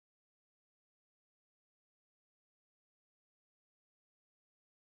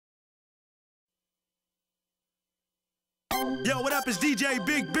Yo, what up? It's DJ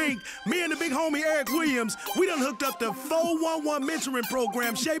Big Bink. Me and the big homie Eric Williams, we done hooked up the 411 mentoring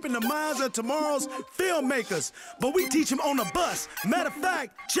program shaping the minds of tomorrow's filmmakers. But we teach them on the bus. Matter of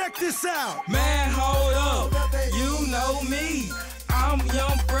fact, check this out. Man, hold up. You know me. I'm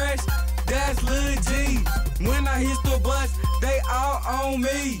young, fresh. That's Lil G. When I hit the bus, they all on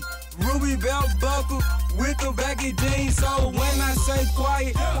me. Ruby belt buckle with the baggy jeans. So when I say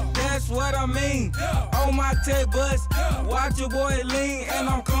quiet, that's what I mean. On my tech bus, watch your boy lean, and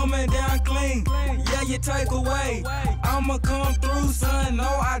I'm coming down clean. Yeah, you take away. I'ma come through, son. No,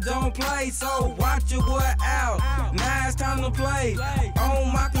 I don't play. So watch your boy out. Now it's time to play.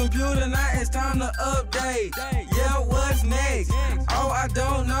 On my computer, now it's time to update. Yeah, what's next? Oh, I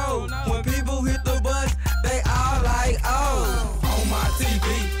don't know. When people hit the bus, they all like, oh. On my TV,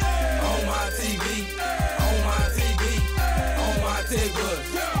 on my TV, on my TV, on my tech bus,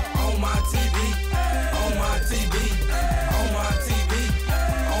 on my TV, on my TV, on my TV,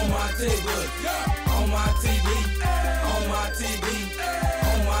 on my tech bus, on my TV, on my TV,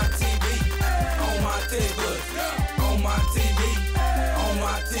 on my TV, on my tech bus, on my TV, on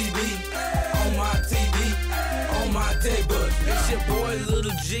my TV, on my TV, on my tech bus. It's your boy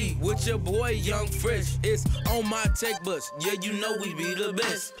Little G with your boy Young Fresh. It's on my tech bus. Yeah, you know we be the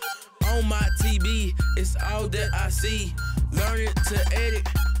best. On my TV, it's all that I see. Learning to edit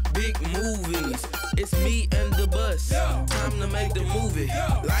big movies. It's me and the bus. Time to make the movie.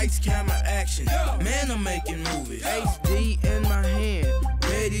 Lights, camera, action. Man, I'm making movies. HD in my hand,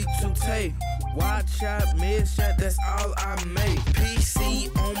 ready to tape. Wide shot, mid shot, that's all I make.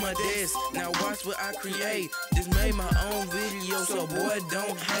 PC on my desk, now watch what I create. Just made my own video, so boy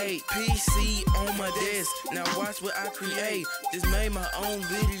don't hate. PC on my desk, now watch what I create. Just made my own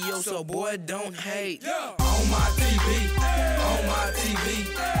video, so boy don't hate. On my TV, on my TV,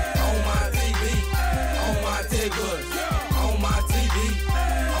 on my TV, on my tech bus. On my TV,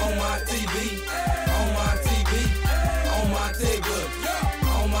 on my TV, on my TV, on my tech bus.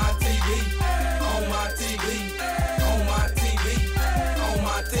 On my TV, on my TV, on my TV, on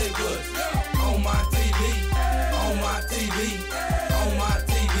my tech bus. On my TV, on my TV, on my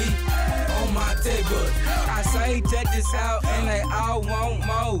TV, on my tech bus. I say check this out and they all want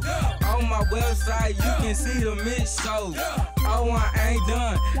more. On my website you can see the mix shows. Oh, I ain't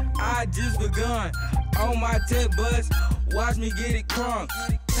done, I just begun. On my tech bus, watch me get it crunk.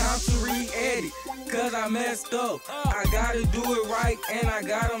 Time to re-edit, cause I messed up. I gotta do it right and I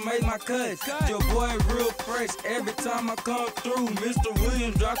gotta make my cuts. Your boy real fresh every time I come through. Mr.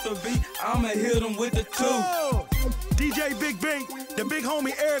 Williams drop the beat, I'ma hit him with the two. Oh, DJ Big Bink, the big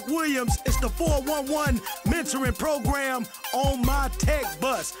homie Eric Williams. It's the 411 mentoring program on my tech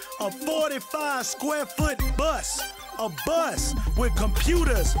bus. A 45 square foot bus. A bus with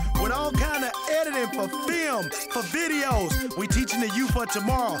computers, with all kind of editing for film, for videos. We teaching the youth for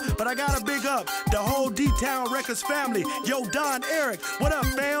tomorrow. But I gotta big up the whole D-Town Records family. Yo, Don, Eric, what up,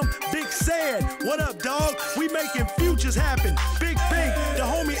 fam? Big Sad, what up, dog? We making futures happen. Big Bink, the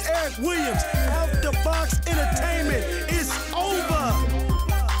homie Eric Williams, Out the Box Entertainment. It's over.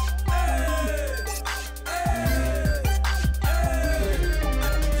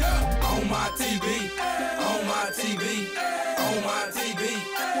 On my TV, on my TV, on my TV,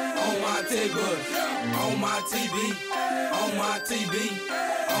 on my tech bus. On my TV, on my TV,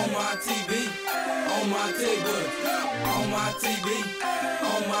 on my TV, on my tech bus. On my TV,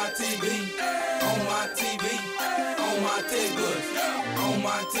 on my TV, on my TV, on my tech bus. On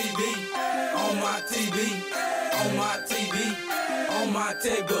my TV, on my TV, on my TV, on my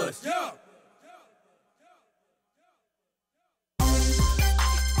tech bus.